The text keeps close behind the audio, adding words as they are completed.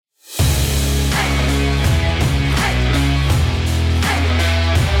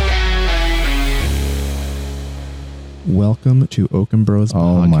welcome to Oaken Bros Oh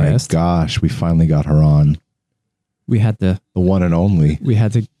podcast. my gosh, we finally got her on. We had to The one and only. we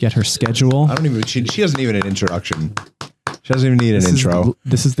had to get her schedule. I don't even, she doesn't even need an introduction. She doesn't even need an intro.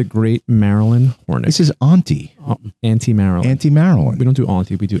 This is the great Marilyn Hornick. This is Auntie. Auntie Marilyn. Auntie Marilyn. We don't do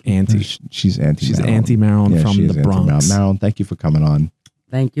Auntie, we do Auntie. She's Auntie She's Marilyn. Auntie Marilyn Yeah, from she is the Auntie Bronx. Marilyn, thank you for coming on.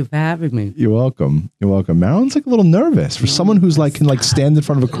 Thank you for having me. You're welcome. You're welcome. Marilyn's like a little nervous for someone who's like can like stand in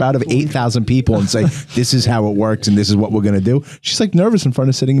front of a crowd of 8,000 people and say, this is how it works and this is what we're going to do. She's like nervous in front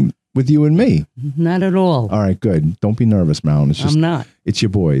of sitting with you and me. Not at all. All right, good. Don't be nervous, Marilyn. It's just, I'm not. it's your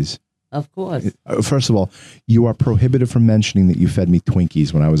boys. Of course. First of all, you are prohibited from mentioning that you fed me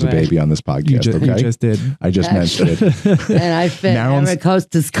Twinkies when I was a Right. baby on this podcast. You just did. I just mentioned it. And I fed Marilyn's- Eric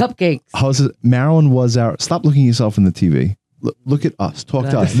Hostess cupcakes. How's it? Marilyn was our. Stop looking at yourself in the TV. Look at us. Talk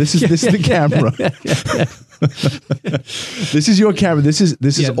to us. This is the camera. This is your camera. This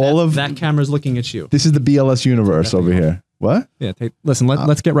is all of that camera's looking at you. This is the BLS universe over here. What? Yeah, listen,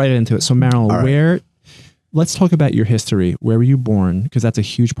 let's get right into it. So Marilyn, all right. let's talk about your history. Where were you born? Because that's a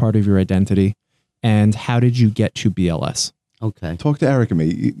huge part of your identity. And how did you get to BLS? Okay. Talk to Eric and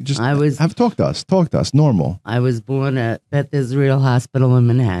me. You just talk to us. Talk to us. Normal. I was born at Beth Israel Hospital in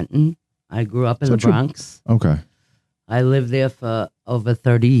Manhattan. I grew up in the Bronx. Okay. I lived there for over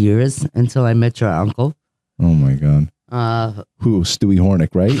 30 years until I met your uncle. Oh my God. Who? Stewie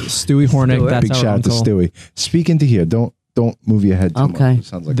Hornick, right? Stewie Hornick. Stewart. That's Big our shout uncle. out to Stewie. Speak into here. Don't move your head too Okay. much. It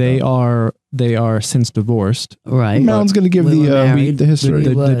sounds like They that. are since divorced. Right. Marilyn's going to give We were the married. history.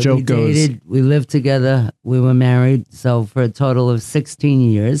 The joke goes- dated, we lived together. We were married. So for a total of 16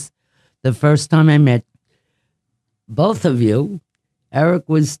 years. The first time I met both of you, Eric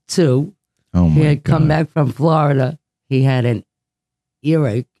was 2. Oh my He had God. come back from Florida. He had an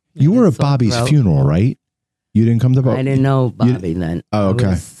earache. You were at Sore Bobby's throat. funeral, right? You didn't come to I didn't know Bobby then. Oh, It okay.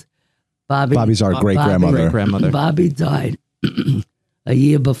 was Bobby. Bobby's our great grandmother. Great-grandmother. Bobby died a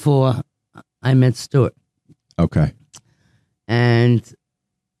year before I met Stuart. Okay. And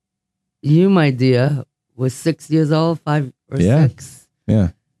you, my dear, was 6 years old, 5 or Yeah. 6. Yeah.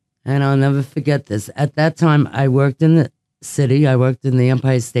 And I'll never forget this. At that time, I worked in the city. I worked in the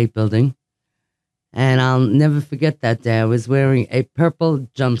Empire State Building. And I'll never forget that day. I was wearing a purple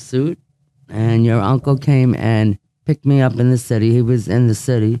jumpsuit, and your uncle came and picked me up in the city. He was in the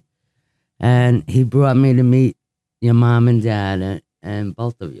city, and he brought me to meet your mom and dad and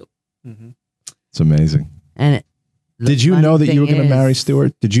both of you. It's amazing. And Did you know that you were going to marry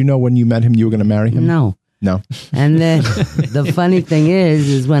Stuart? Did you know when you met him you were going to marry him? No. No. And then the funny thing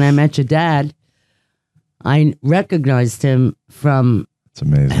is when I met your dad, I recognized him from It's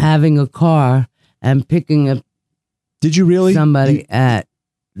amazing. having a car and picking up Did you really? somebody at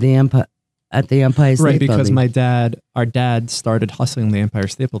the Empire State Right, because Building. our dad started hustling the Empire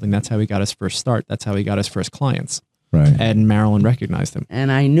State Building. That's how he got his first start. That's how he got his first clients. Right. And Marilyn recognized him.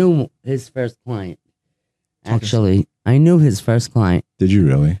 And I knew his first client. Actually, I knew his first client. Did you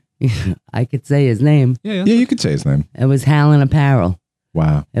really? I could say his name. Yeah. Yeah, you could say his name. It was Hallen Apparel.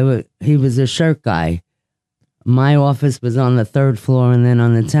 Wow. He was a shirt guy. My office was on the 3rd floor, and then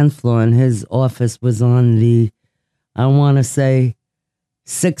on the 10th floor, and his office was on the, I want to say,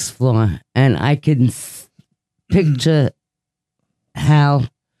 6th floor. And I can picture Hal.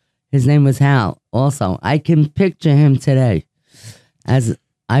 His name was Hal also. I can picture him today as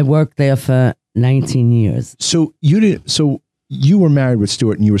I worked there for 19 years. So you were married with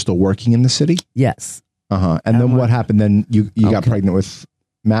Stuart and you were still working in the city? Yes. Uh-huh. And then what happened? Then you got Okay. pregnant with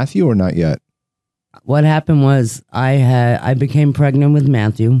Matthew or not yet? What happened was I became pregnant with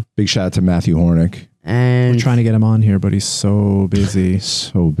Matthew. Big shout out to Matthew Hornick. And We're trying to get him on here, but he's so busy.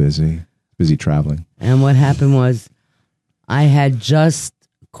 So busy. Busy traveling. And what happened was I had just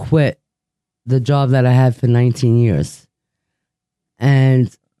quit the job that I had for 19 years.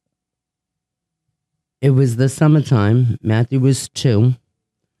 And it was the summertime. Matthew was 2.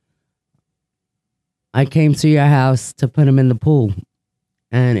 I came to your house to put him in the pool.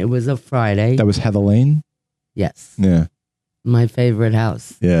 And it was a Friday. That was Heather Lane? Yes. Yeah. My favorite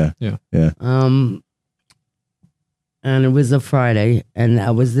house. Yeah. Yeah. Yeah. And it was a Friday, and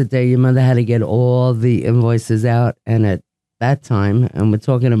that was the day your mother had to get all the invoices out. And at that time, and we're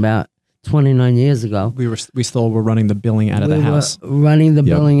talking about 29 years ago, We still were running the billing out of the house. were running the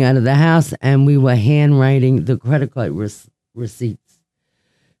Yep. billing out of the house, and we were handwriting the credit card receipts.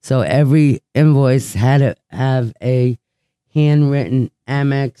 So every invoice had to have a handwritten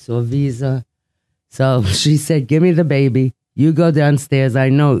Amex or Visa. So she said, "Give me the baby. You go downstairs. I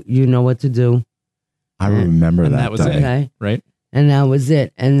know you know what to do." I remember And that. that was day. it. Okay. Right? And that was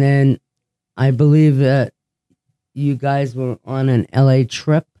it. And then I believe that you guys were on an LA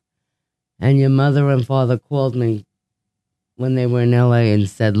trip, and your mother and father called me when they were in LA and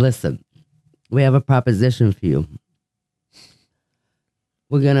said, listen, we have a proposition for you.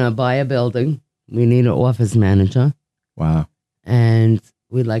 We're going to buy a building. We need an office manager. Wow. And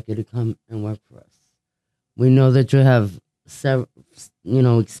we'd like you to come and work for us. We know that you have,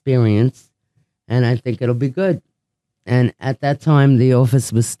 experience, and I think it'll be good. And at that time, the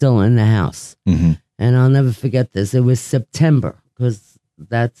office was still in the house. Mm-hmm. And I'll never forget this. It was September, because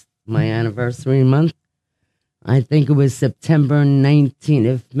that's my anniversary month. I think it was September 19.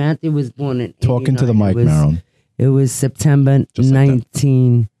 If Matthew was born in Talking to the 89, mic, Marilyn. It was September Just like that.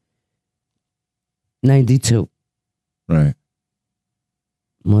 1992. Right.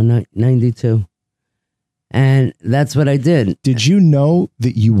 Well, 92. And that's what I did. Did you know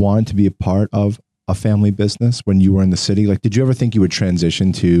that you wanted to be a part of a family business when you were in the city? Like, did you ever think you would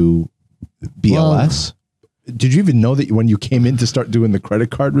transition to BLS? Did you even know that when you came in to start doing the credit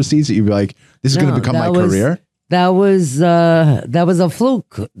card receipts that you'd be like, this is going to become my career? That was a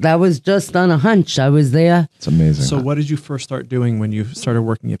fluke. That was just on a hunch. I was there. It's amazing. So what did you first start doing when you started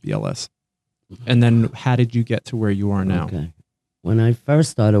working at BLS? And then how did you get to where you are now? Okay. When I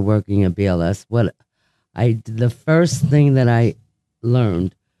first started working at BLS, the first thing that I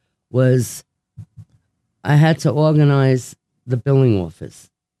learned was I had to organize the billing office.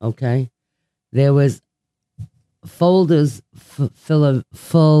 Okay, there was folders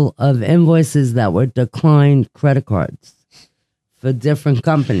full of invoices that were declined credit cards for different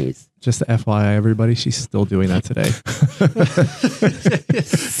companies. Just to FYI, everybody, she's still doing that today.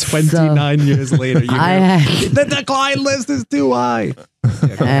 29 years later, the decline list is too high.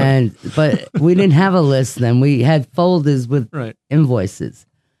 But we didn't have a list then. We had folders with invoices,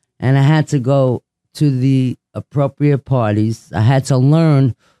 and I had to go to the appropriate parties. I had to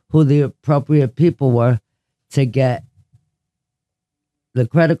learn who the appropriate people were to get the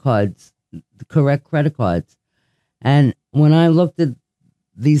credit cards, the correct credit cards. And when I looked at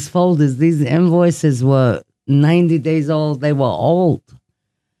these folders, these invoices were 90 days old. They were old.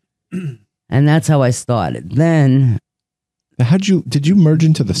 And that's how I started. Then did you merge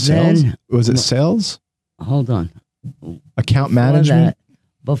into the sales? Was it sales? Hold on. Account management?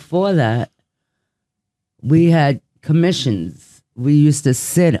 Before that, we had commissions. We used to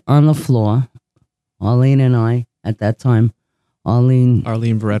sit on the floor, Arlene and I, at that time. Arlene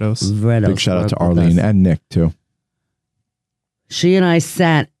Veretos. Big shout out to Arlene and Nick, too. She and I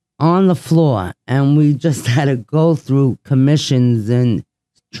sat on the floor, and we just had to go through commissions and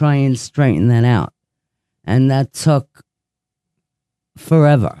try and straighten that out. And that took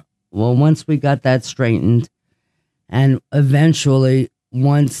forever. Well, once we got that straightened, and eventually,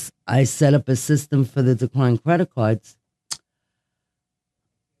 once I set up a system for the declined credit cards,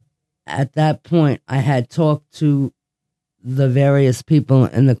 at that point, I had talked to the various people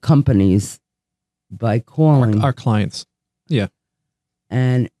in the companies by calling. Our clients. Yeah.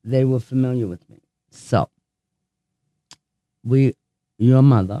 And they were familiar with me. So, your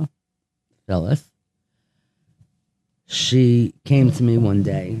mother, Phyllis, she came to me one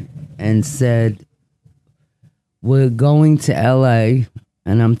day and said, we're going to LA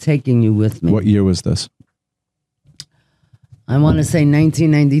and I'm taking you with me. What year was this? I want to say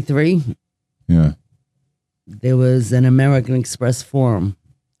 1993. Yeah. There was an American Express forum,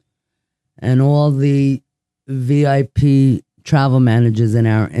 and all the VIP travel managers in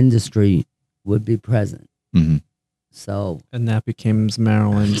our industry would be present. Mm-hmm. So, and that became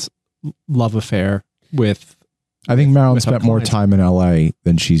Marilyn's love affair with. I think Marilyn with spent more time in LA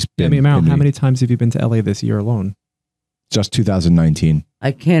than she's been. I mean, Marilyn, how many times have you been to LA this year alone? Just 2019.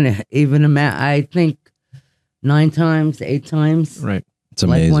 I can't even imagine. I think 9 times, 8 times. Right. It's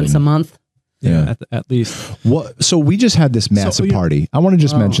amazing. Like once a month. Yeah, at least. What? So we just had this massive party. I want to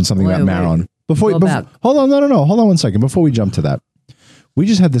just mention something about Marilyn. Hold on, no. Hold on one second. Before we jump to that, we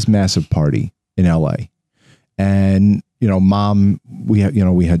just had this massive party in LA, and Mom, we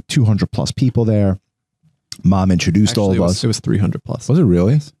had 200 plus people there. Mom introduced all of us. It was 300 plus. Was it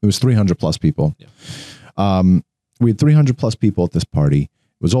really? It was 300 plus people. Yeah. We had 300 plus people at this party.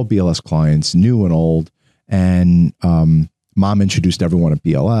 It was all BLS clients, new and old, and Mom introduced everyone at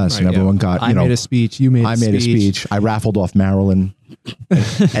BLS, and everyone got. I made a speech. You made. I made a speech. I raffled off Marilyn,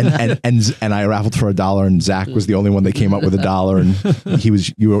 and I raffled for $1. And Zach was the only one that came up with $1,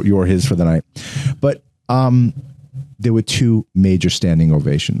 and you were his for the night. But there were 2 major standing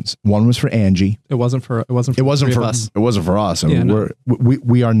ovations. One was for Angie. It wasn't for us. It wasn't for us. I mean,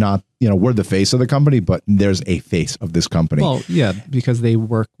 we are not. We're the face of the company, but there's a face of this company. Well, yeah, because they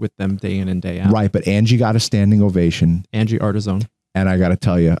work with them day in and day out. Right, but Angie got a standing ovation. Angie Artizone. And I got to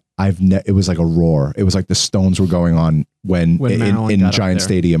tell you, it was like a roar. It was like the Stones were going on when in Giant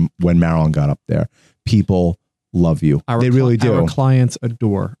Stadium when Marilyn got up there. People love you. They really do. Our clients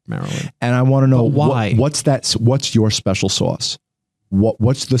adore Marilyn. And I want to know why. What's your special sauce?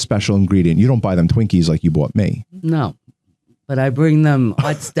 What's the special ingredient? You don't buy them Twinkies like you bought me. No, but I bring them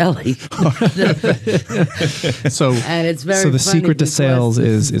Art's Deli. So and it's very so the funny secret to sales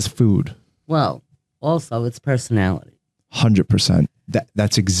is food. Well, also it's personality. 100%.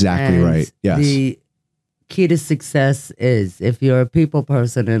 That's exactly right. Yes. The key to success is if you're a people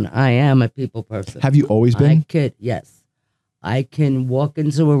person, and I am a people person. Have you always been? Yes. I can walk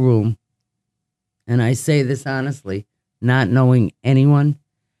into a room, and I say this honestly, not knowing anyone,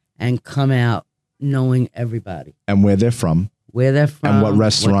 and come out knowing everybody. And where they're from. And what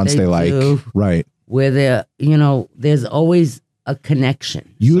restaurants they like. Right. Where they're, there's always a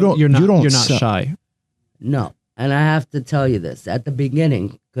connection. You're not shy. No. And I have to tell you this at the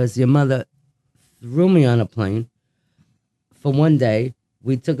beginning, because your mother threw me on a plane for one day.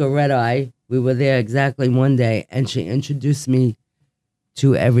 We took a red eye. We were there exactly one day, and she introduced me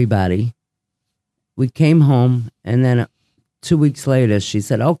to everybody. We came home, and then 2 weeks later, she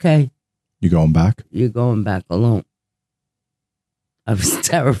said, okay. You going back? You're going back alone. I was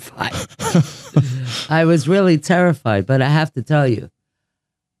terrified. I was really terrified, but I have to tell you,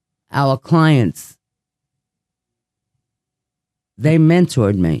 our clients, they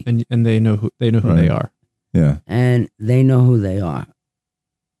mentored me. And they know who they are. Yeah. And they know who they are.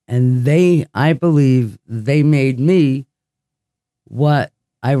 And I believe they made me what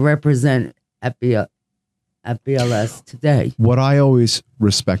I represent at BLS today. What I always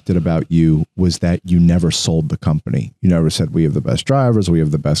respected about you was that you never sold the company. You never said, we have the best drivers, we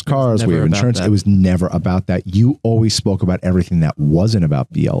have the best cars, we have insurance. It was never about that. You always spoke about everything that wasn't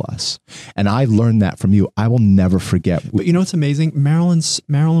about BLS. And I learned that from you. I will never forget. But you know what's amazing?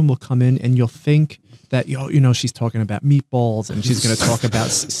 Marilyn will come in and you'll think that, she's talking about meatballs and she's going to talk about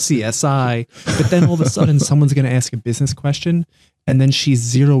CSI. But then all of a sudden someone's going to ask a business question and then she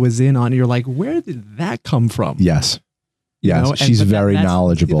zeroes in on it. You're like, where did that come from? Yes. Yes. She's very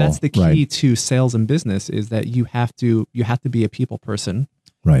knowledgeable. That's the key to sales and business is that you have to be a people person.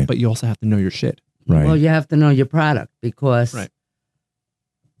 Right. But you also have to know your shit. Right. Well, you have to know your product because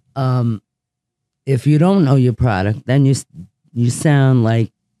if you don't know your product, then you sound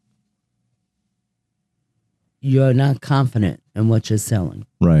like you're not confident in what you're selling.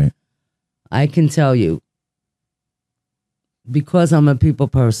 Right. I can tell you, because I'm a people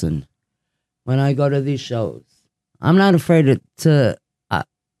person, when I go to these shows, I'm not afraid to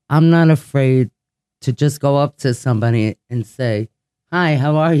just go up to somebody and say, hi,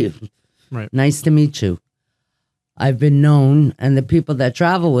 how are you? Right. Nice to meet you. I've been known, and the people that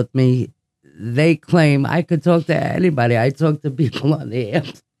travel with me, they claim I could talk to anybody. I talk to people on the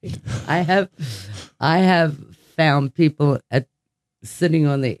airplane. I have found people sitting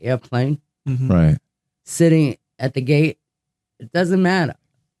on the airplane, right, sitting at the gate. It doesn't matter.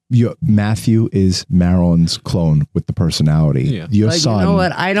 Matthew is Marilyn's clone with the personality. Yeah. Your but son. You know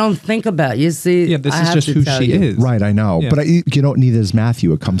what? I don't think about. You see, yeah, this is just who she is. Right, I know. Yeah. But neither is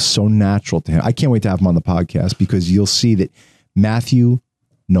Matthew. It comes so natural to him. I can't wait to have him on the podcast because you'll see that Matthew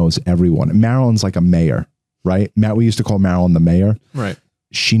knows everyone. Marilyn's like a mayor, right? We used to call Marilyn the mayor. Right.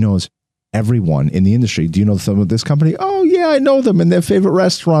 She knows everyone in the industry. Do you know some of this company? Oh yeah, I know them. And their favorite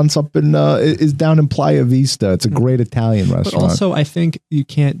restaurants up in is down in Playa Vista. It's a great Italian restaurant. But also, I think you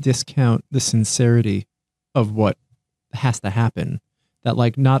can't discount the sincerity of what has to happen. That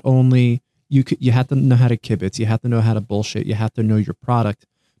like not only you have to know how to kibitz, you have to know how to bullshit, you have to know your product,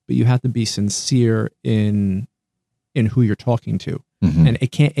 but you have to be sincere in who you're talking to, and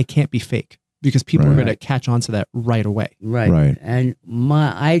it can't be fake. Because people are going to catch on to that right away. Right. And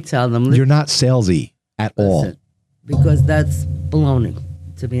I tell them, you're not salesy at all. Because that's baloney.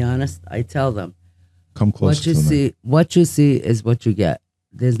 To be honest, I tell them, come close. What you see is what you get.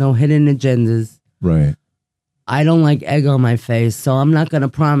 There's no hidden agendas. Right. I don't like egg on my face, so I'm not going to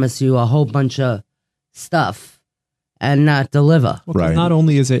promise you a whole bunch of stuff and not deliver. Well, right. Not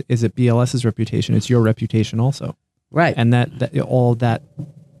only is it BLS's reputation, it's your reputation also. Right. And that all that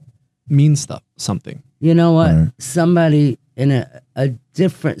means something. You know what? Right. Somebody in a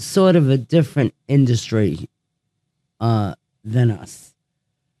different industry than us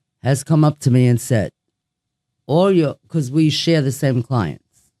has come up to me and said, because we share the same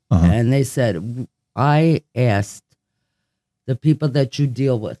clients, and they said, I asked the people that you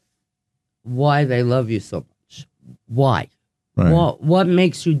deal with why they love you so much. Why? Right. What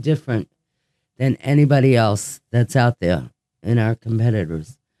makes you different than anybody else that's out there in our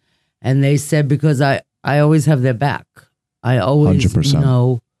competitors? And they said, because I always have their back. I always 100%.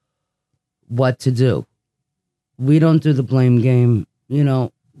 Know what to do. We don't do the blame game.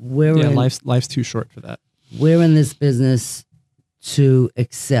 Life's too short for that. we're in this business to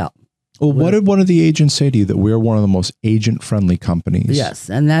excel. Well, what did one of the agents say to you, that we're one of the most agent-friendly companies? Yes,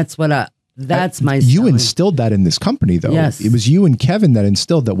 and that's what that's my You selling. instilled that in this company, though. Yes. It was you and Kevin that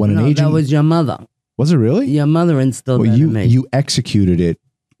instilled that when an agent... that was your mother. Was it really? Your mother instilled that in me. You executed it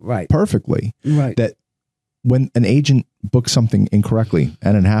right perfectly. Right. That when an agent books something incorrectly,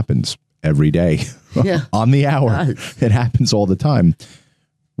 and it happens every day, on the hour, it happens all the time,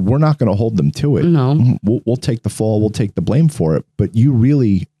 we're not going to hold them to it. No. We'll take the fall, we'll take the blame for it, but you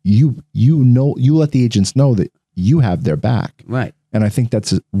really, you let the agents know that you have their back. Right. And I think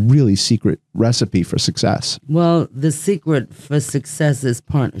that's a really secret recipe for success. Well, the secret for success is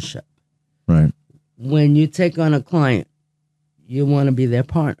partnership. Right. When you take on a client, you want to be their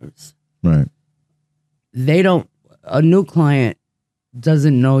partners. Right. A new client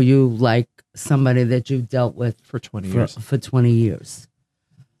doesn't know you like somebody that you've dealt with for 20 years. For 20 years.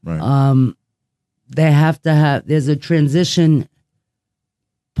 Right. They have to have, there's a transition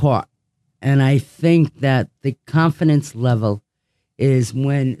part. And I think that the confidence level is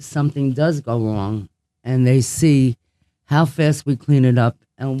when something does go wrong and they see how fast we clean it up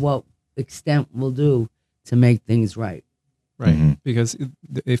and what extent we'll do to make things right. Right. Mm-hmm. Because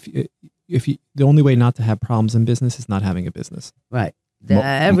if you, the only way not to have problems in business is not having a business. Right.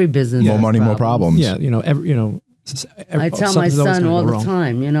 Every business more has money, problems. more problems. Yeah. I tell my son all the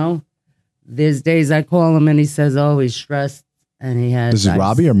time, there's days I call him and he says, oh, he's stressed and he has. This is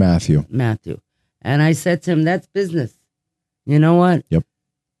Robbie or Matthew? Matthew. And I said to him, that's business. You know what? Yep.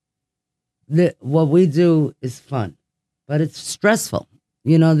 What we do is fun, but it's stressful.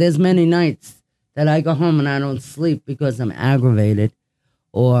 There's many nights that I go home and I don't sleep because I'm aggravated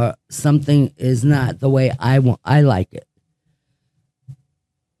or something is not the way I like it.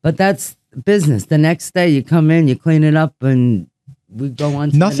 But that's business. The next day you come in, you clean it up, and we go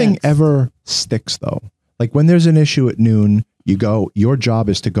on to Nothing ever sticks, though. Like when there's an issue at noon, you go, your job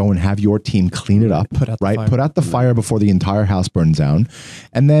is to go and have your team clean it up, Put out the fire before the entire house burns down.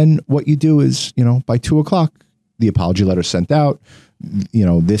 And then what you do is, by 2:00, the apology letter's sent out,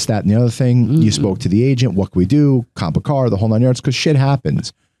 this, that, and the other thing. Mm-hmm. You spoke to the agent. What can we do? Comp a car, the whole 9 yards, because shit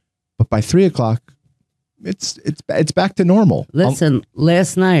happens. But by 3:00, it's back to normal. Listen,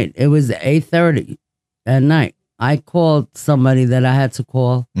 last night, it was 8:30 at night. I called somebody that I had to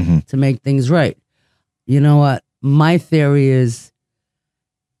call to make things right. You know what? My theory is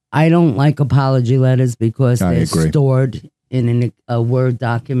I don't like apology letters because they're stored in a Word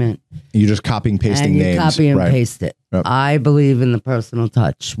document. You're just copying, pasting names. Copy and paste it. Yep. I believe in the personal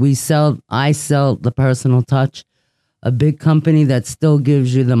touch. I sell the personal touch, a big company that still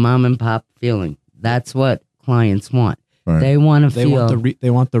gives you the mom and pop feeling. That's what clients want. Right. They want to feel. They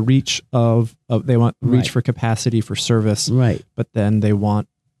want the reach reach for capacity for service. Right. But then they want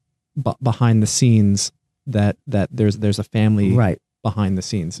behind the scenes that there's a family behind the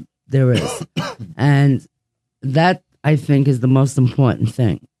scenes. There is. And that I think is the most important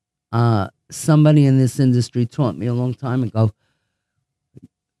thing. Somebody in this industry taught me a long time ago,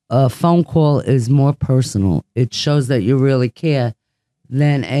 a phone call is more personal. It shows that you really care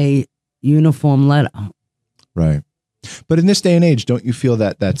than a uniform letter. Right. But in this day and age, don't you feel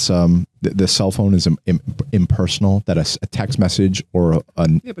that that's the cell phone is impersonal, that a text message or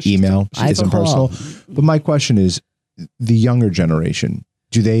an email is impersonal? But my question is, the younger generation,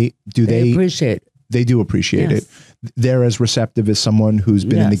 do they appreciate it? They do appreciate it. They're as receptive as someone who's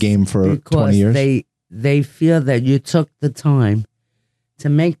been in the game for 20 years? They feel that you took the time to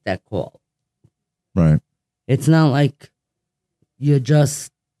make that call. Right. It's not like you're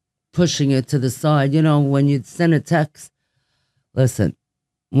just pushing it to the side. When you send a text, listen,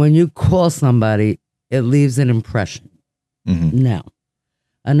 when you call somebody, it leaves an impression. Mm-hmm. Now,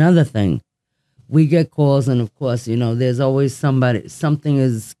 another thing, we get calls, and of course, there's always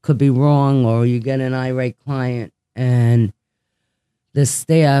something could be wrong, or you get an irate client, and the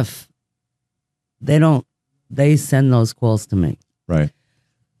staff, they send those calls to me. Right.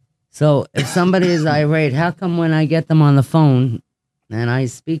 So if somebody is irate, how come when I get them on the phone and I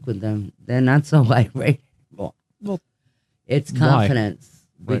speak with them, they're not so irate anymore? Well, it's confidence.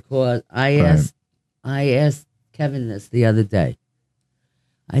 Why? Because I asked Kevin this the other day.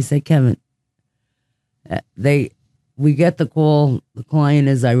 I said, Kevin, we get the call, the client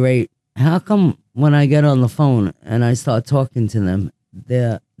is irate. How come when I get on the phone and I start talking to them,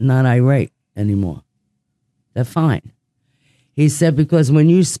 they're not irate anymore? They're fine. He said, because when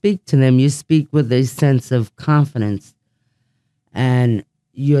you speak to them, you speak with a sense of confidence and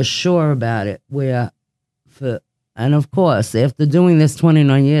you're sure about it. And of course, after doing this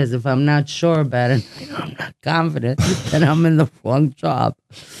 29 years, if I'm not sure about it, I'm not confident, then I'm in the wrong job.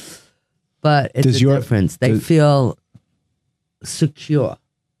 But it's a difference. They feel secure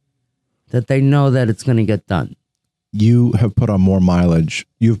that they know that it's going to get done. You have put on more mileage.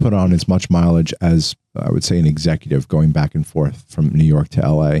 You've put on as much mileage as I would say an executive going back and forth from New York to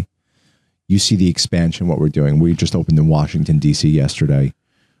LA. You see the expansion, what we're doing. We just opened in Washington, D.C. yesterday.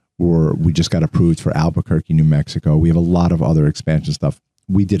 We just got approved for Albuquerque, New Mexico. We have a lot of other expansion stuff.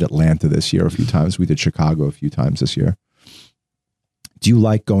 We did Atlanta this year a few times. We did Chicago a few times this year. Do you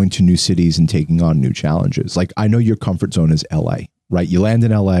like going to new cities and taking on new challenges? Like, I know your comfort zone is LA, right? You land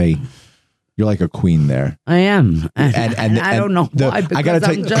in LA, you're like a queen there. I am. And I don't know why, because I got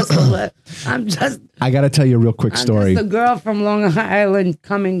to tell you a real quick story. I'm just a girl from Long Island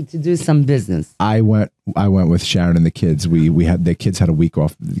coming to do some business. I went with Sharon and the kids. The kids had a week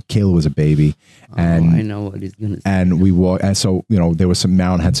off. Kayla was a baby. And I know what he's going to say. And we walked, and so, there was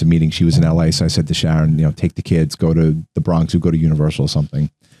Marilyn had some meetings. She was in LA. So I said to Sharon, take the kids, go to the Bronx, go to Universal or something.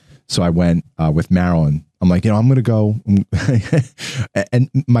 So I went with Marilyn. I'm like, I'm going to go.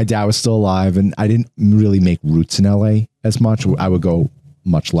 And my dad was still alive, and I didn't really make roots in LA as much. I would go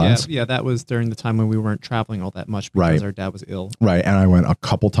much less. Yeah, that was during the time when we weren't traveling all that much because our dad was ill. Right. And I went a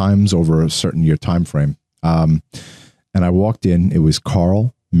couple times over a certain year time frame. And I walked in. It was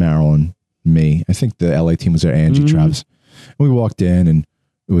Carl, Marilyn, me. I think the LA team was there, Angie, Travis. And we walked in, and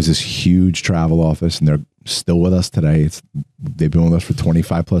it was this huge travel office, and they're still with us today. They've been with us for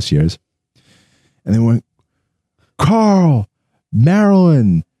 25 plus years. And they went, Carl,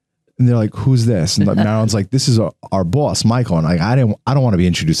 Marilyn. And they're like, who's this? And Marilyn's like, this is our boss, Michael. And I don't want to be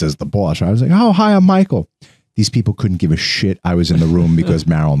introduced as the boss. I was like, oh, hi, I'm Michael. These people couldn't give a shit I was in the room because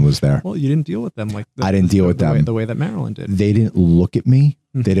Marilyn was there. Well, you didn't deal with them like I didn't deal with them the way that Marilyn did. They didn't look at me.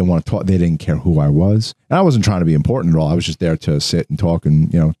 They didn't want to talk. They didn't care who I was. And I wasn't trying to be important at all. I was just there to sit and talk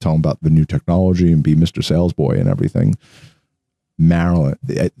and, tell them about the new technology and be Mr. Sales Boy and everything.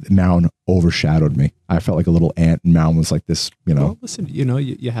 Marilyn overshadowed me. I felt like a little ant, and Marilyn was like this, Well, listen,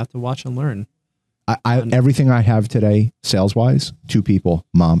 you have to watch and learn. Everything I have today, sales-wise, two people,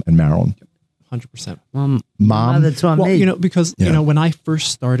 Mom and Marilyn. 100%. Mom. That's on me. Because when I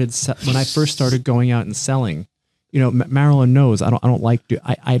first started going out and selling, Marilyn knows I don't like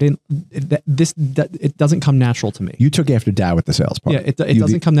it doesn't come natural to me. You took after Dad with the sales part. Yeah, it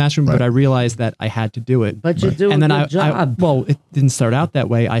doesn't come natural, but I realized that I had to do it. But you do a good job. Well, it didn't start out that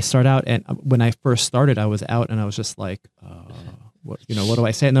way. I start out, and when I first started, I was out, and I was just like, what do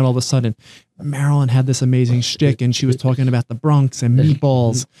I say? And then all of a sudden, Marilyn had this amazing shtick, and she was talking about the Bronx and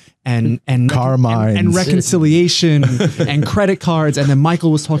meatballs and Carmine and reconciliation and credit cards. And then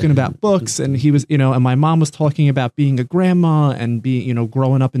Michael was talking about books, and he was, and my mom was talking about being a grandma and being,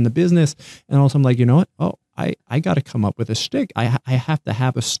 growing up in the business. And also I'm like, you know what? Oh, I got to come up with a shtick. I have to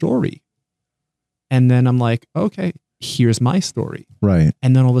have a story. And then I'm like, okay, here's my story. Right.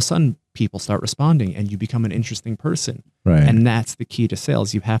 And then all of a sudden people start responding, and you become an interesting person. Right. And that's the key to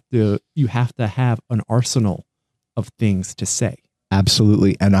sales. You have to have an arsenal of things to say.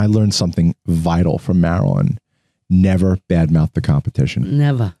 Absolutely. And I learned something vital from Marilyn. Never badmouth the competition.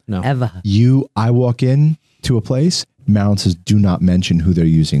 Never. No. Ever. I walk in to a place, Marilyn says, do not mention who they're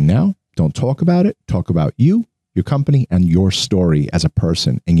using now. Don't talk about it. Talk about you, your company, and your story as a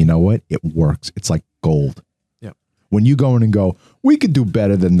person. And you know what? It works. It's like gold. Yeah. When you go in and go, we could do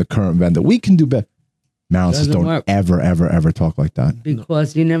better than the current vendor. We can do better. Marilyn says, don't ever, ever, ever talk like that.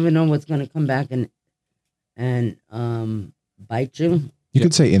 Because you never know what's going to come back and bite you. You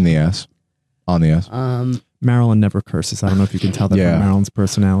could say in the ass, on the ass. Marilyn never curses. I don't know if you can tell that from Marilyn's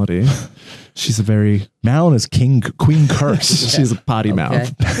personality. She's Marilyn is queen curse. She's a potty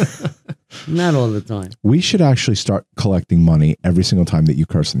mouth. Not all the time. We should actually start collecting money every single time that you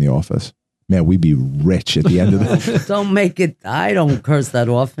curse in the office. Man, we'd be rich at the end of the Don't make it. I don't curse that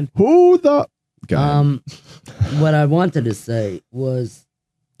often. Who the? What I wanted to say was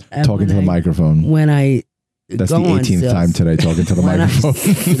talking to the microphone. When I That's the 18th time today talking to the microphone.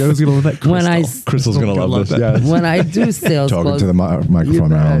 Who's gonna love that? Crystal's gonna love this. Yeah. When I do sales, talking to the microphone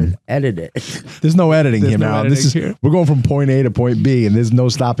now. Edit it. There's no editing here now. We're going from point A to point B, and there's no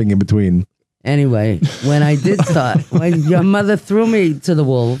stopping in between. Anyway, when I did start, when your mother threw me to the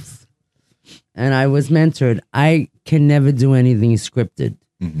wolves, and I was mentored, I can never do anything scripted.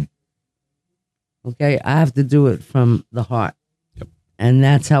 Mm-hmm. Okay, I have to do it from the heart. Yep. And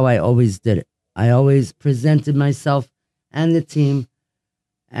that's how I always did it. I always presented myself and the team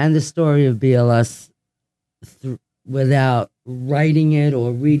and the story of BLS without writing it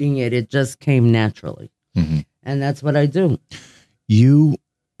or reading it. It just came naturally. Mm-hmm. And that's what I do. You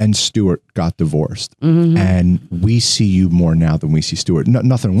and Stuart got divorced. Mm-hmm. And we see you more now than we see Stuart.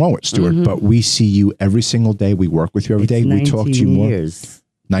 Nothing wrong with Stuart, but we see you every single day. We work with you every day. We talk to you more.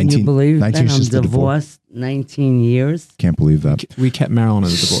 Can you believe 19 that? I'm divorced 19 years. Can't believe that. We kept Marilyn in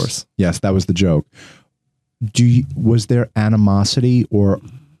the divorce. Yes, that was the joke. Was there animosity, or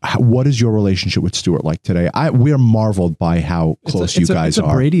what is your relationship with Stuart like today? We are marveled by how close you guys are.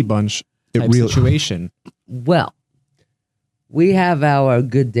 It's a Brady Bunch type situation. Well, we have our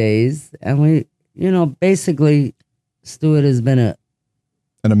good days, and we, basically, Stuart has been an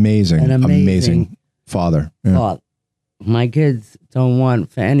amazing father. Yeah. Father. My kids don't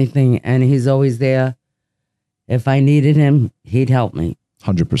want for anything, and he's always there. If I needed him, he'd help me.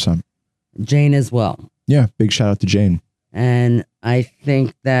 100%. Jane as well. Yeah, big shout out to Jane. And I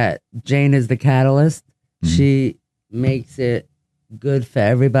think that Jane is the catalyst. Mm-hmm. She makes it good for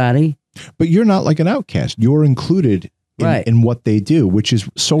everybody. But you're not like an outcast. You're included in what they do, which is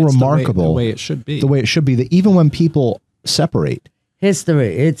so remarkable. The way it should be. The way it should be, that even when people separate.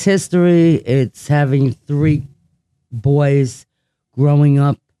 History. It's history. It's having 3 boys growing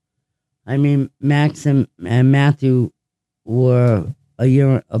up. I mean, Max and Matthew were a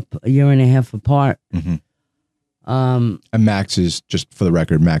year and a half apart. Mm-hmm. And Max is, just for the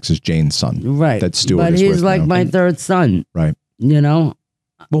record, Max is Jane's son. Right. That Stuart but is he's with like now. my third son. Right. Well,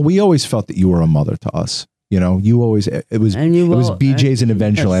 we always felt that you were a mother to us. You always, it was BJ's and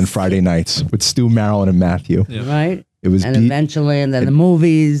Adventureland Friday nights with Stu, Marilyn, and Matthew. Yeah. Right. It was Adventureland and the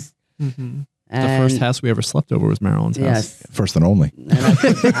movies. Mm-hmm. The first house we ever slept over was Marilyn's house. Yes. First and only. And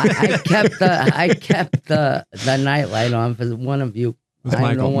I kept the nightlight on for one of you.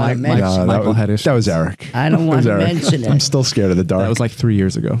 Michael had issues. That was Eric. I don't want to mention it. I'm still scared of the dark. That was like 3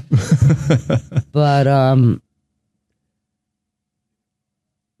 years ago. But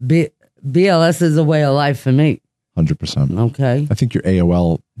BLS is a way of life for me. 100%. Okay. I think your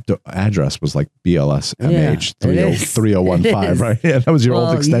AOL address was like BLSMH 3015, right? Yeah, that was your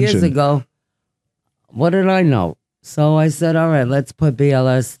old extension. Years ago, what did I know? So I said, all right, let's put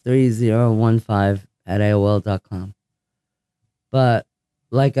BLS 3015 at AOL.com. But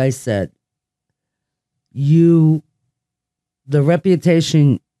like I said, the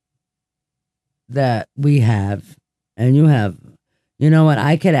reputation that we have, and you have, you know what?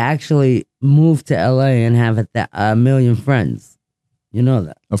 I could actually move to LA and have a million friends. You know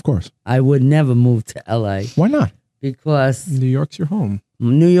that. Of course. I would never move to LA. Why not? Because New York's your home.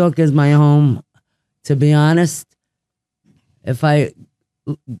 New York is my home. To be honest, if I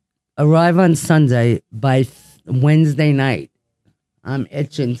arrive on Sunday, by Wednesday night, I'm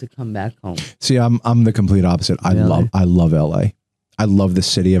itching to come back home. See, I'm the complete opposite. I love LA. I love the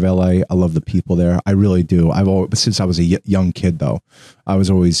city of LA. I love the people there. I really do. Since I was a young kid, though, I was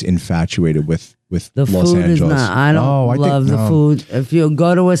always infatuated with the Los food Angeles. I don't love the food. If you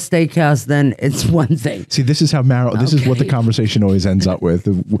go to a steakhouse, then it's one thing. See, this is how This is what the conversation always ends up with.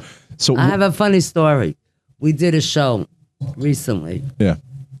 So I have a funny story. We did a show recently. Yeah.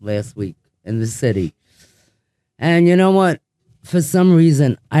 Last week in the city, and you know what? For some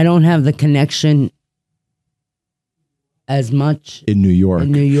reason, I don't have the connection as much in New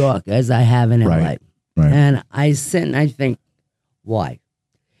York as I have in LA. Right. And I sit and I think, why?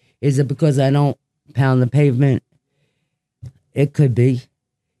 Is it because I don't pound the pavement? It could be.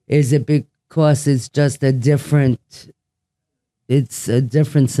 Is it because it's just a different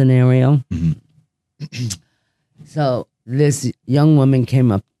scenario? Mm-hmm. So this young woman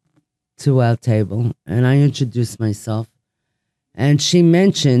came up to our table and I introduced myself. And she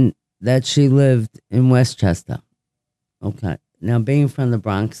mentioned that she lived in Westchester. Okay. Now, being from the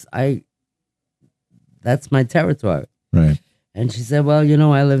Bronx, that's my territory. Right. And she said, well,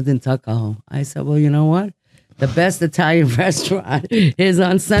 I lived in Tuckahoe. I said, well, you know what? The best Italian restaurant is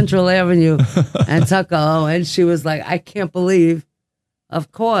on Central Avenue and Tuckahoe. And she was like, I can't believe.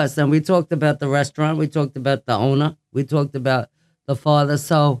 Of course. And we talked about the restaurant. We talked about the owner. We talked about the father.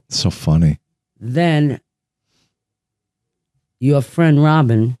 So funny. Then your friend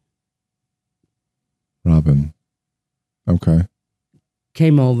Robin. Okay.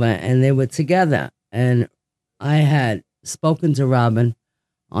 Came over and they were together. And I had spoken to Robin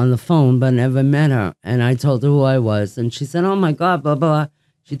on the phone, but never met her. And I told her who I was. And she said, oh my God, blah, blah.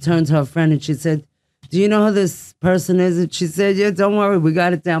 She turned to her friend and she said, do you know who this person is? And she said, yeah, don't worry. We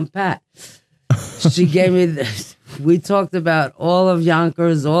got it down pat. She gave me this. We talked about all of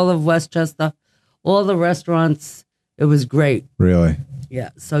Yonkers, all of Westchester, all the restaurants. It was great. Really?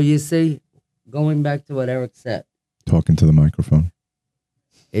 Yeah. So you see, going back to what Eric said. Talking to the microphone.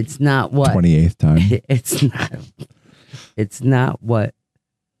 It's not what 28th time. It's not what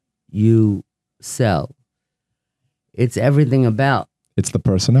you sell. It's everything about. It's the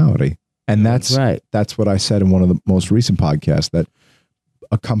personality. And that's right. That's what I said in one of the most recent podcasts, that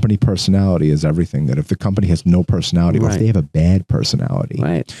a company personality is everything. That if the company has no personality, or if they have a bad personality,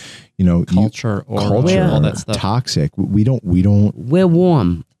 you know, culture, all that stuff, toxic. We don't. We're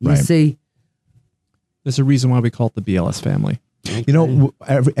warm. You see, there's a reason why we call it the BLS family. Okay. You know,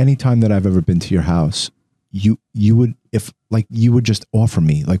 any time that I've ever been to your house, you would just offer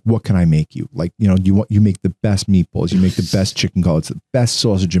me, like, what can I make you? Like, you know, you make the best meatballs, you make the best chicken cutlets, the best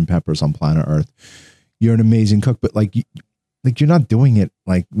sausage and peppers on planet Earth. You're an amazing cook, but like you're not doing it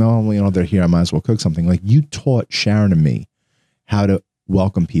like, no, you know, they're here, I might as well cook something. Like, you taught Sharon and me how to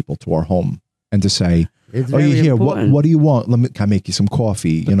welcome people to our home and to say, oh, you're here. What do you want? Can I make you some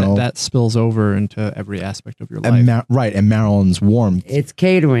coffee? But you know, that spills over into every aspect of your life. And Marilyn's warmth. It's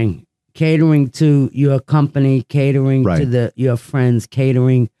catering to your company, catering to your friends,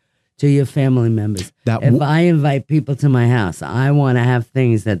 catering to your family members. If I invite people to my house, I want to have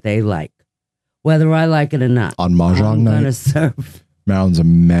things that they like, whether I like it or not. On Mahjong night, I'm gonna serve. Marilyn's a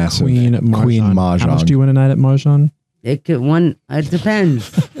massive Queen Mahjong. How much do you win a night at Mahjong? It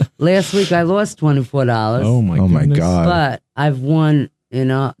depends. Last week I lost $24. Oh my God! But I've won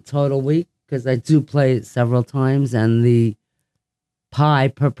in a total week because I do play several times, and the pie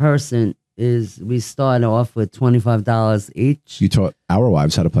per person we start off with $25 each. You taught our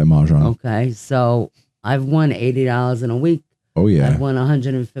wives how to play Mahjong. Okay, so I've won $80 in a week. Oh yeah, I've won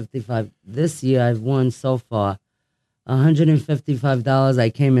 $155 this year. I've won so far $155. I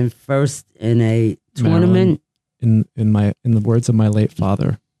came in first in a tournament. In the words of my late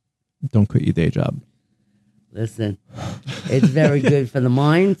father, don't quit your day job. Listen, it's very good for the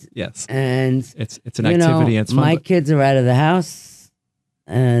mind. Yes, and it's an activity. And it's fun, my kids are out of the house,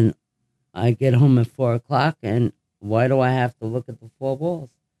 and I get home at 4:00. And why do I have to look at the four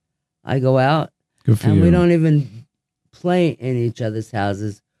walls? I go out, and we don't even play in each other's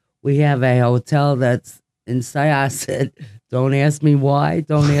houses. We have a hotel that's in Syosset. Don't ask me why.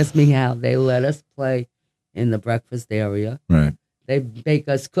 Don't ask me how. They let us play in the breakfast area. Right. They bake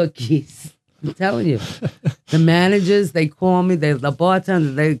us cookies. I'm telling you. The managers, they call me. The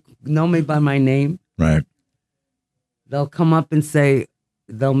bartenders, they know me by my name. Right. They'll come up and say,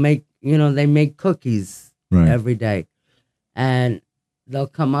 they make cookies every day. And they'll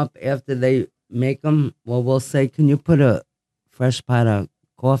come up after they make them. Well, we'll say, can you put a fresh pot of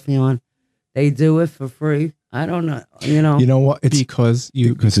coffee on? They do it for free. I don't know. You know what? It's because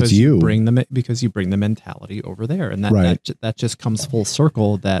you bring the mentality over there, and that just comes full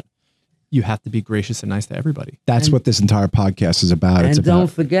circle. That you have to be gracious and nice to everybody. That's what this entire podcast is about. And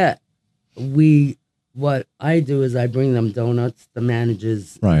don't forget, what I do is I bring them donuts, the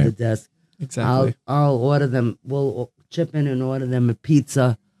managers, the desk. Exactly. I'll order them. We'll chip in and order them a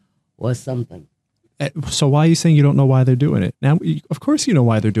pizza or something. So why are you saying you don't know why they're doing it? Now, of course you know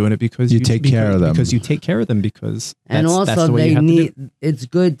why they're doing it, because you take care of them. Because you take care of them, because and also that's the way you have to do. It's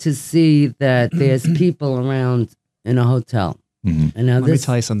good to see that there's people around in a hotel. Mm-hmm. And now let me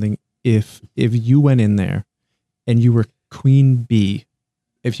tell you something. If you went in there and you were Queen Bee,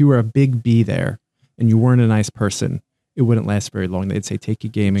 if you were a big bee there and you weren't a nice person, it wouldn't last very long. They'd say, take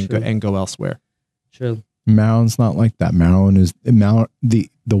your game and go elsewhere. True. Marilyn's not like that. Marilyn is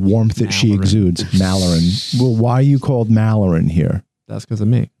the warmth that she exudes. Mallorin. Well, why are you called Mallorin here? That's because of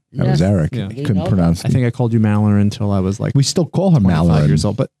me. That was Eric. Yeah. Couldn't pronounce it. I think I called you Mallorin until I was like, we still call her Mallorin years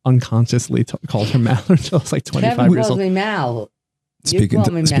old, but unconsciously called her Mallorin until I was like 25 Kevin years calls old. Me Mal. Speaking to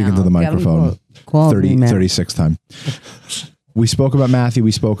the microphone. 36th time. We spoke about Matthew.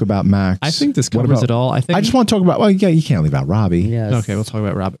 We spoke about Max. I think this covers it all. I just want to talk about. Well, yeah, you can't leave out Robbie. Yes. Okay, we'll talk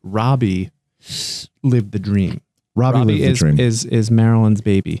about Robbie. Robbie lived the dream. Robbie lived the dream. Is Marilyn's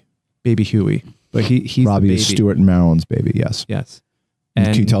baby Huey, but he's Robbie is Stuart and Marilyn's baby. Yes. Yes. And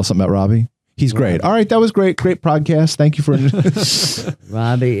can you tell us something about Robbie? He's great. All right, that was great. Great podcast. Thank you for.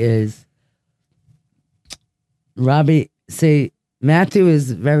 Robbie. See, Matthew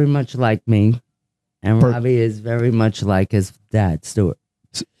is very much like me, and Robbie is very much like his dad, Stuart.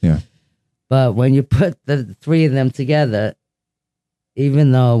 Yeah. But when you put the three of them together,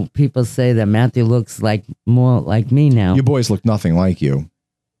 even though people say that Matthew looks more like me now, your boys look nothing like you.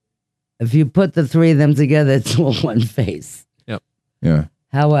 If you put the three of them together, it's all one face. Yep. Yeah.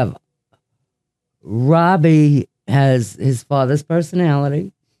 However, Robbie has his father's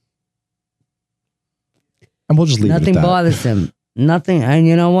personality. And we'll just leave Nothing it at that. bothers him. Nothing. And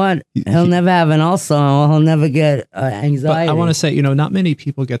you know what? He'll never have an ulcer, or he'll never get anxiety. But I want to say, not many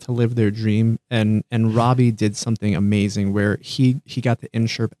people get to live their dream. And Robbie did something amazing where he got the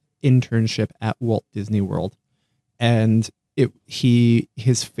internship at Walt Disney World. And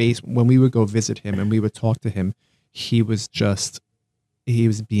his face, when we would go visit him and we would talk to him, he was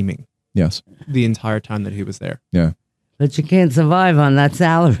beaming. Yes. The entire time that he was there. Yeah. but you can't survive on that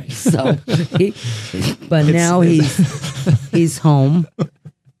salary. So, now he's home.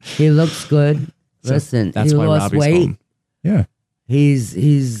 He looks good. Listen, that's he why lost Robbie's weight. home. Yeah. He's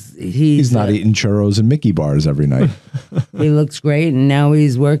not eating churros and Mickey bars every night. He looks great, and now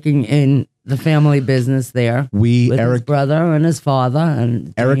he's working in the family business there with his brother and his father.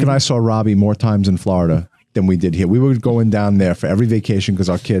 And Eric and I saw Robbie more times in Florida than we did here. We were going down there for every vacation because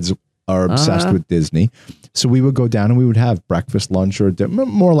our kids are obsessed with Disney. So we would go down and we would have breakfast, lunch, or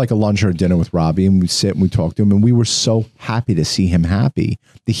more like a lunch or a dinner with Robbie, and we'd sit and we'd talk to him, and we were so happy to see him happy.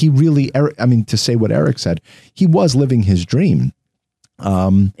 That he really, to say what Eric said, he was living his dream.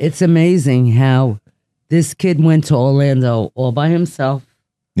 It's amazing how this kid went to Orlando all by himself.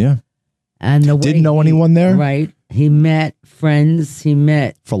 Yeah. And didn't know anyone there? Right. He met friends. He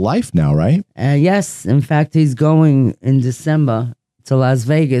met. For life now, right? Yes. In fact, he's going in December to Las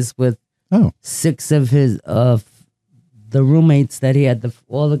Vegas with 6 of the roommates that he had,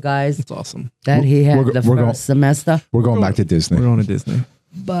 all the guys. That's awesome. That he had the first semester. We're going back to Disney. We're going to Disney.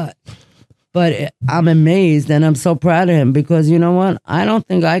 But I'm amazed and I'm so proud of him because you know what? I don't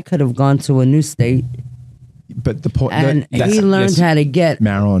think I could have gone to a new state. But the point, and he learned how to get.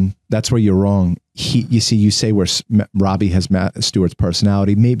 Marilyn, that's where you're wrong. You say where Robbie has Stuart's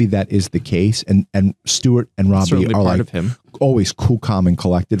personality. Maybe that is the case, and Stuart and Robbie are like always cool, calm, and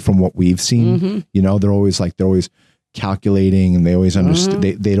collected from what we've seen. Mm-hmm. You know, they're always calculating, and they always understand.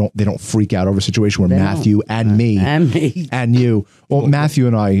 They don't freak out over a situation where Matthew and me and you. Well, Matthew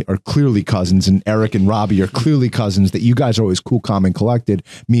and I are clearly cousins, and Eric and Robbie are clearly cousins. That you guys are always cool, calm, and collected.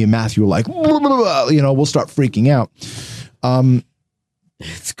 Me and Matthew are like, blah, blah, blah, we'll start freaking out.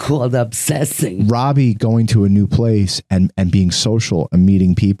 It's called obsessing. Robbie going to a new place and being social and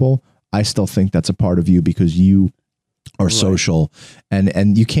meeting people. I still think that's a part of you because you are social,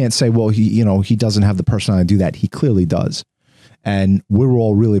 and you can't say, well, he doesn't have the personality to do that. He clearly does. And we're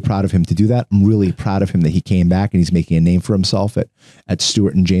all really proud of him to do that. I'm really proud of him that he came back and he's making a name for himself at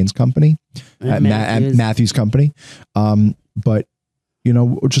Stuart and Jane's company, at Matthew's company. But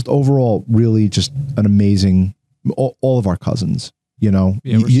just overall, really just an amazing, all of our cousins, Yeah,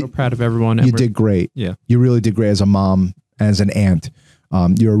 we're so proud of everyone. You did great. Yeah. You really did great as a mom, as an aunt.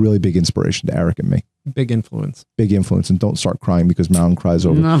 You're a really big inspiration to Eric and me. Big influence. Big influence. And don't start crying because Marilyn cries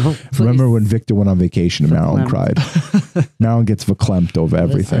over. No, please. Remember when Victor went on vacation and Marilyn cried? Marilyn gets verklempt over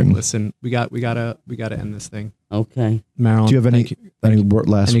everything. Listen, we gotta end this thing. Okay. Marilyn, do you have any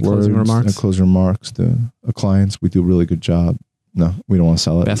last words? Closing remarks? Closing remarks to clients? We do a really good job. No, we don't want to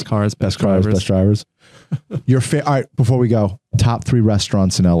sell it. Best cars, best drivers. All right, before we go, top 3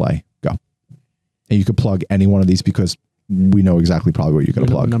 restaurants in LA. Go. And you could plug any one of these because we know exactly probably what you're going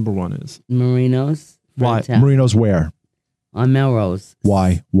to plug. Number 1 is Marino's. Why? Marino's where? On Melrose.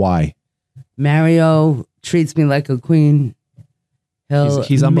 Why? Mario treats me like a queen.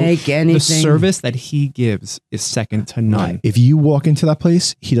 He's make anything. The service that he gives is second to none. Right. If you walk into that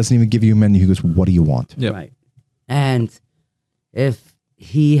place, he doesn't even give you a menu. He goes, "What do you want?" Yep. Right. And if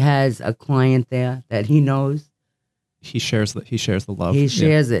he has a client there that he knows, he shares the love. He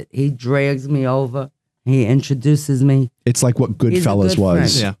shares it. He drags me over. He introduces me. It's like what Goodfellas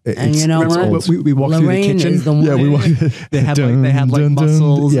was. Yeah. And you know what? We walked through the kitchen. We walked. They had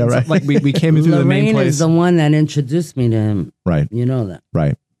muscles. Yeah, right. Like we came in through the main place. Lorraine is the one that introduced me to him. Right. You know that.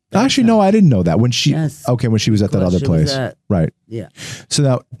 Right. Actually, no, I didn't know that. When she Yes. when she was at that other place. Right. Yeah. So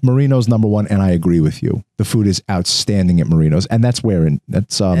now Marino's number 1, and I agree with you. The food is outstanding at Marino's, and that's where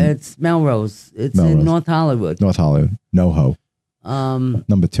it's Melrose. It's in North Hollywood. North Hollywood. NoHo.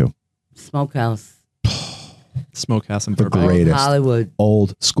 Number 2. Smokehouse. Smokehouse in the Burbank. greatest. Hollywood.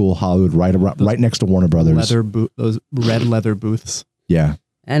 Old school Hollywood, right next to Warner Brothers. Those red leather booths. Yeah.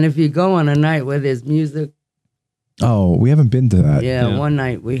 And if you go on a night where there's music. Oh, we haven't been to that. Yeah, one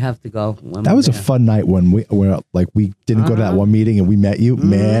night we have to go. That was a fun night when we didn't go to that one meeting and we met you.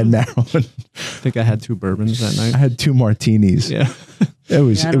 Man, Marilyn. I think I had 2 bourbons that night. I had 2 martinis. Yeah.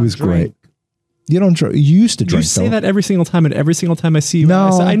 It was great. You don't drink. You used to drink. You say that every single time, and every single time I see you,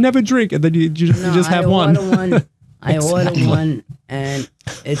 no. I never drink, and then you just have one. I order one, and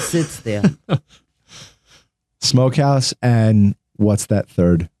it sits there. Smokehouse, and what's that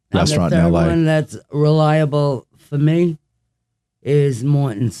third restaurant in LA? The third one that's reliable for me is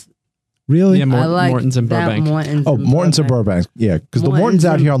Morton's. Really? Yeah, Morton's in Burbank. Morton's in Burbank. Yeah, because the Morton's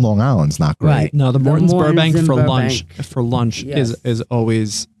out here on Long Island's not great. Right. No, the Morton's Burbank for lunch. For lunch Yes. is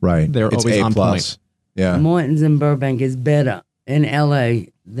always right. They're it's always A+. on point. Yeah. Morton's in Burbank is better in LA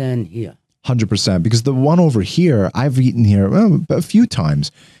than here. 100%. Because the one over here, I've eaten here a few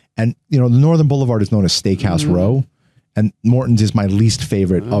times, and the Northern Boulevard is known as Steakhouse Row, and Morton's is my least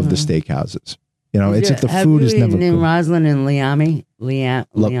favorite of the steakhouses. You know, it's if the food is never in good. Roslyn and Liami?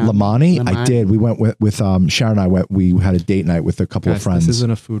 Lamani? I did. We went with Sharon and I went. We had a date night with a couple of friends. This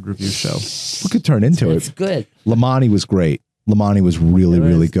isn't a food review show. We could turn into it. It's good. Lamani was great. Lamani was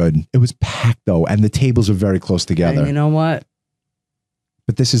really good. It was packed though, and the tables are very close together. And you know what?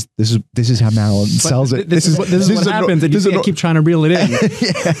 But this is how Marilyn sells it. This is what happens, and you keep trying to reel it in.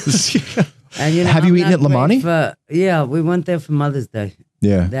 Yes. And you know, have you eaten at Lamani? Yeah, we went there for Mother's Day.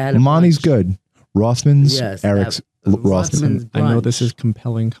 Yeah, Lamani's good. Rothman's, yes, Eric's. Rothman's. I know this is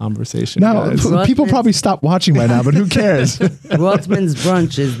compelling conversation. No, people probably stop watching by now, but who cares? Rothman's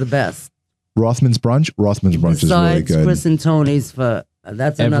brunch is the best. Rothman's brunch is really good. Chris and Tony's for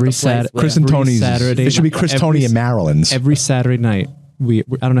that's another place. Chris and Tony's Saturday. It should be Chris, Tony, and Marilyn's. Every Saturday night, I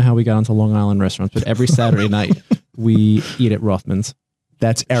don't know how we got onto Long Island restaurants, but every Saturday night we eat at Rothman's.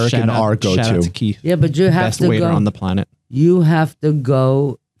 That's Eric and our go-to. Shout out to Keith. Yeah, but you have best to waiter go on the planet. You have to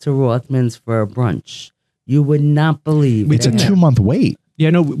go to Rothman's for a brunch. You would not believe it's a 2-month wait. Yeah,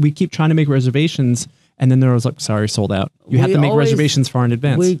 no, we keep trying to make reservations, and then there was like, sorry, sold out. You have to make reservations far in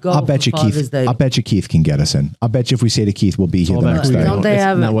advance. I'll bet you Keith. I'll bet you Keith can get us in. I'll bet you if we say to Keith, we'll be here the next day. Don't they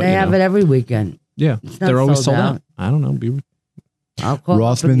have it? They have it every weekend. Yeah, they're always sold out. I don't know. I'll call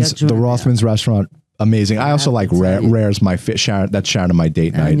Rothman's, the Rothman's restaurant, amazing. I also like Rare's my fit. That's Sharon on my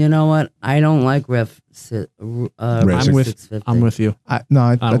date night. And you know what? I don't like I'm with you. I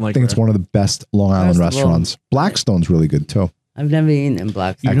think it's one of the best Long Island restaurants. Blackstone's really good too. I've never eaten in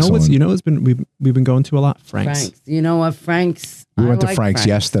Blackstone. We've been going to a lot. Frank's. You know what? Frank's. We went to Frank's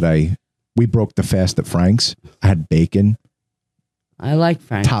yesterday. We broke the fast at Frank's. I had bacon. I like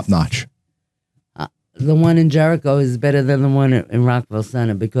Frank's. Top notch. The one in Jericho is better than the one in Rockville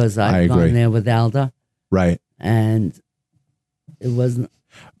Center because I've gone there with Alda. Right. And it wasn't.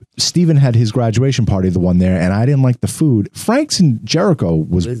 Stephen had his graduation party, the one there, and I didn't like the food. Frank's in Jericho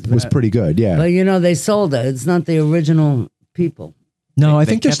was pretty good, yeah. But you know, they sold it. It's not the original people. No, I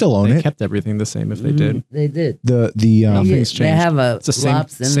think they still own it. They kept everything the same if they did. They did. Nothing's changed. They have it's the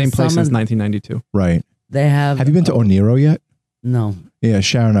same place since 1992. Right. They have. Have you been to Oniro yet? No. Yeah,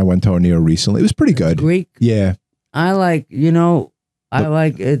 Sharon and I went to Oniro recently. It was pretty good. Greek? Yeah. I like,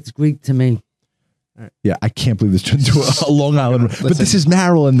 it's Greek to me. Yeah, I can't believe this turned into a Long Island. But this is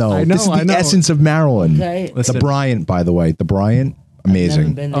Maryland, though. I know, this is the essence of Maryland. Okay. The Bryant, by the way. The Bryant,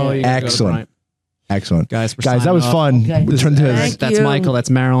 amazing. Excellent. Excellent. Guys, that was fun. Okay. That's Michael. That's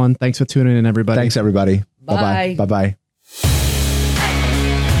Marilyn. Thanks for tuning in, everybody. Thanks, everybody. Bye-bye. Bye-bye.